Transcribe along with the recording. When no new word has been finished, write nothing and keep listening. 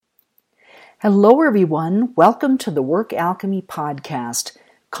Hello, everyone. Welcome to the Work Alchemy Podcast,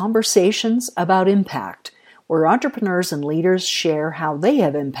 conversations about impact, where entrepreneurs and leaders share how they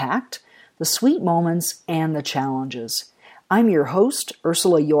have impact, the sweet moments, and the challenges. I'm your host,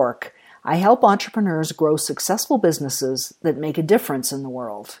 Ursula York. I help entrepreneurs grow successful businesses that make a difference in the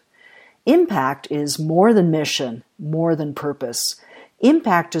world. Impact is more than mission, more than purpose.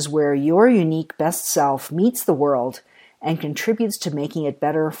 Impact is where your unique best self meets the world and contributes to making it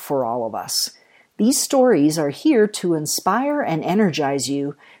better for all of us. These stories are here to inspire and energize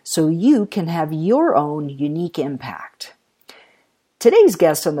you so you can have your own unique impact. Today's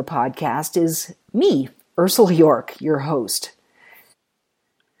guest on the podcast is me, Ursula York, your host.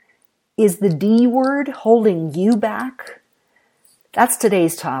 Is the D word holding you back? That's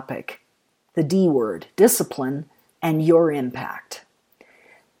today's topic. The D word, discipline, and your impact.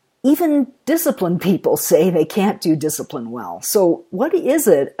 Even disciplined people say they can't do discipline well. So what is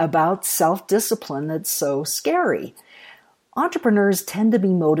it about self-discipline that's so scary? Entrepreneurs tend to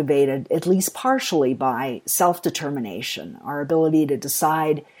be motivated, at least partially, by self-determination, our ability to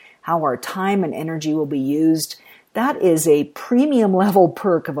decide how our time and energy will be used. That is a premium level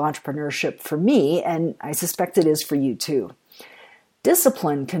perk of entrepreneurship for me, and I suspect it is for you too.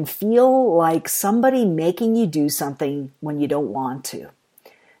 Discipline can feel like somebody making you do something when you don't want to.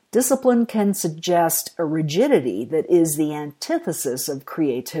 Discipline can suggest a rigidity that is the antithesis of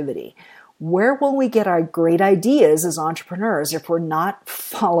creativity. Where will we get our great ideas as entrepreneurs if we're not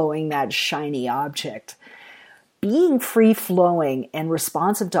following that shiny object? Being free-flowing and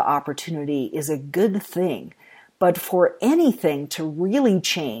responsive to opportunity is a good thing, but for anything to really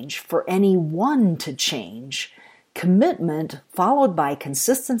change, for anyone to change, commitment followed by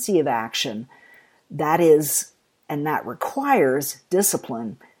consistency of action, that requires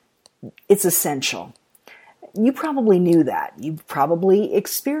discipline. It's essential. You probably knew that. You've probably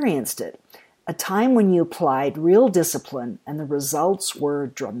experienced it. A time when you applied real discipline and the results were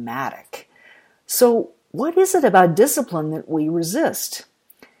dramatic. So what is it about discipline that we resist?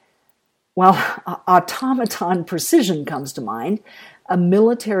 Well, automaton precision comes to mind, a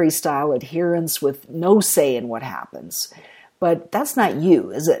military-style adherence with no say in what happens. But that's not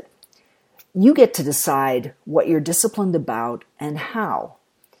you, is it? You get to decide what you're disciplined about and how.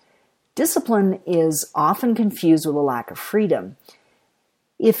 Discipline is often confused with a lack of freedom.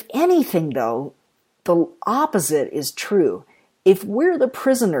 If anything, though, the opposite is true. If we're the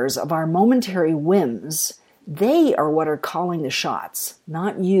prisoners of our momentary whims, they are what are calling the shots,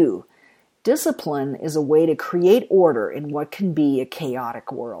 not you. Discipline is a way to create order in what can be a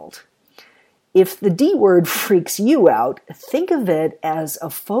chaotic world. If the D word freaks you out, think of it as a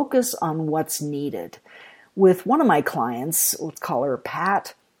focus on what's needed. With one of my clients, let's call her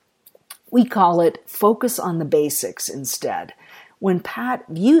Pat, we call it focus on the basics instead. When Pat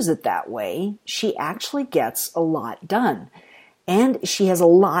views it that way, she actually gets a lot done, and she has a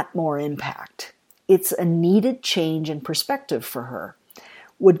lot more impact. It's a needed change in perspective for her.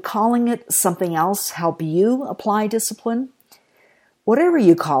 Would calling it something else help you apply discipline? Whatever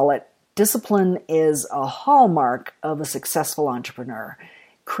you call it, discipline is a hallmark of a successful entrepreneur.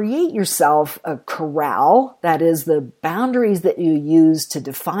 Create yourself a corral, that is the boundaries that you use to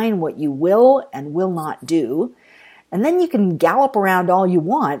define what you will and will not do, and then you can gallop around all you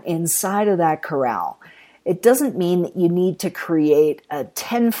want inside of that corral. It doesn't mean that you need to create a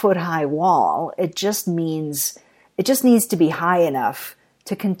 10-foot high wall. It just needs to be high enough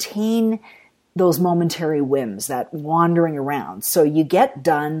to contain those momentary whims, that wandering around, so you get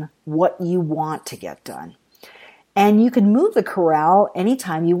done what you want to get done. And you can move the corral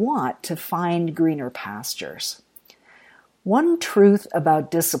anytime you want to find greener pastures. One truth about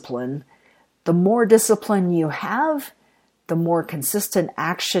discipline, the more discipline you have, the more consistent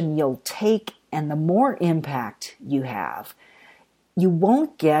action you'll take and the more impact you have. You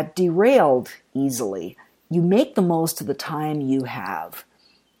won't get derailed easily. You make the most of the time you have.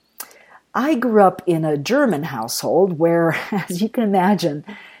 I grew up in a German household where, as you can imagine,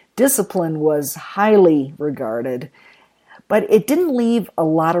 discipline was highly regarded, but it didn't leave a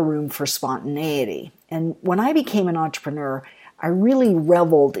lot of room for spontaneity. And when I became an entrepreneur, I really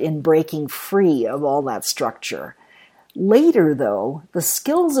reveled in breaking free of all that structure. Later, though, the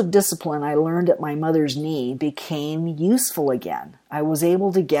skills of discipline I learned at my mother's knee became useful again. I was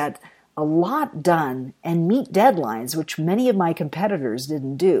able to get a lot done and meet deadlines, which many of my competitors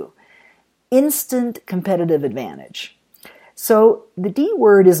didn't do. Instant competitive advantage. So the D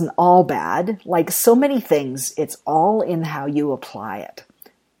word isn't all bad. Like so many things, it's all in how you apply it.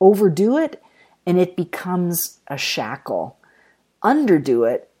 Overdo it, and it becomes a shackle. Underdo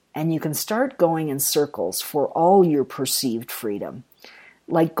it, and you can start going in circles for all your perceived freedom.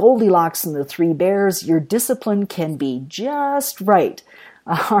 Like Goldilocks and the Three Bears, your discipline can be just right.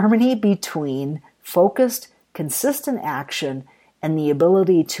 A harmony between focused, consistent action and the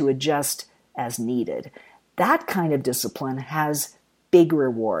ability to adjust as needed. That kind of discipline has big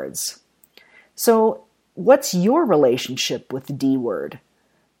rewards. So, what's your relationship with the D word?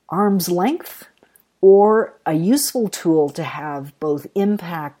 Arm's length, or a useful tool to have both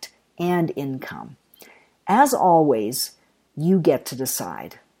impact and income? As always, you get to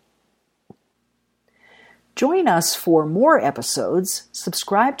decide. Join us for more episodes.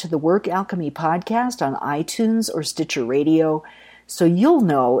 Subscribe to the Work Alchemy podcast on iTunes or Stitcher Radio so you'll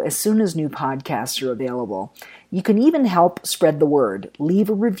know as soon as new podcasts are available. You can even help spread the word. Leave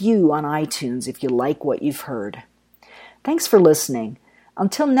a review on iTunes if you like what you've heard. Thanks for listening.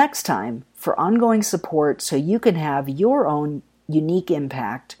 Until next time, for ongoing support so you can have your own unique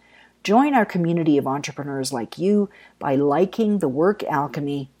impact, join our community of entrepreneurs like you by liking the Work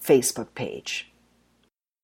Alchemy Facebook page.